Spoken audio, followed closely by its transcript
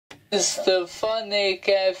It's the Phonic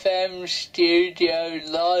FM studio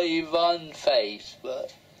live on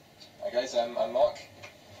Facebook. Hi guys, I'm Mark.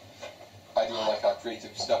 I do like our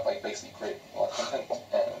creative stuff. I basically create a lot of content,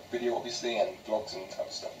 video obviously, and blogs and other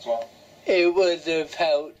stuff as well. It would have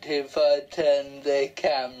helped if I turned the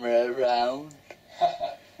camera around.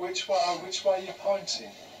 Which way are you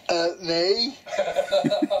pointing? At me?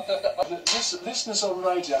 Listeners on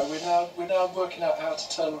radio, we're now working out how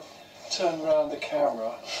to turn around the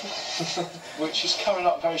camera, which is coming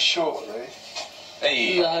up very shortly.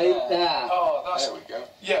 Hey! Like that. Oh, There we go.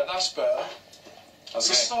 yeah, that's better. Okay.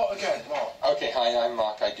 So start again, Mark. Okay, hi, I'm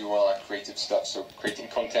Mark. I do all our creative stuff, so creating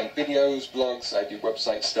content, videos, blogs, I do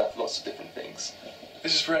website stuff, lots of different things.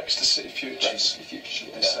 This is for Exeter City Futures. Exeter City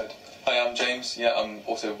Futures, They said. Hi, I'm James. Yeah, I'm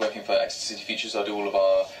also working for Exeter City Futures. I do all of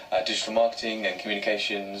our digital marketing and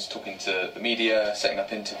communications, talking to the media, setting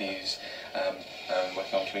up interviews,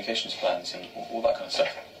 working on communications plans and all that kind of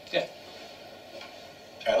stuff. Yeah.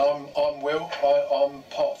 And I'm Will. I'm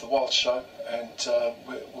part of the Wild Show, and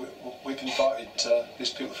we've invited these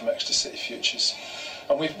people from Exeter City Futures,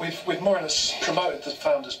 and we've more or less promoted the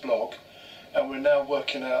founders blog, and we're now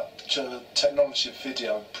working out technology of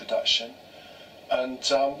video production. And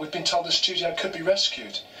we've been told the studio could be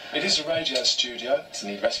rescued. It is a radio studio. Does it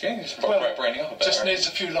need rescuing? It's brightening up a bit. Just needs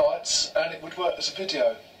a few lights, and it would work as a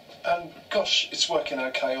video. And gosh, it's working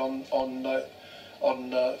okay on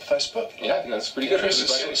Facebook. Yeah, I think that's pretty good. Chris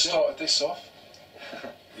has started this off.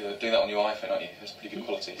 You're doing that on your iPhone, aren't you? It's pretty good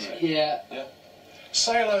quality. So. Yeah. Yeah.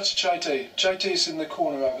 Say hello to JD. JD's in the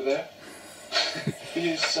corner over there.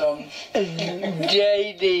 He's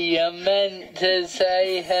JD, I meant to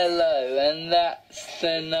say hello, and that's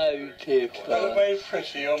the notifier. Very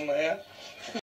pretty on there.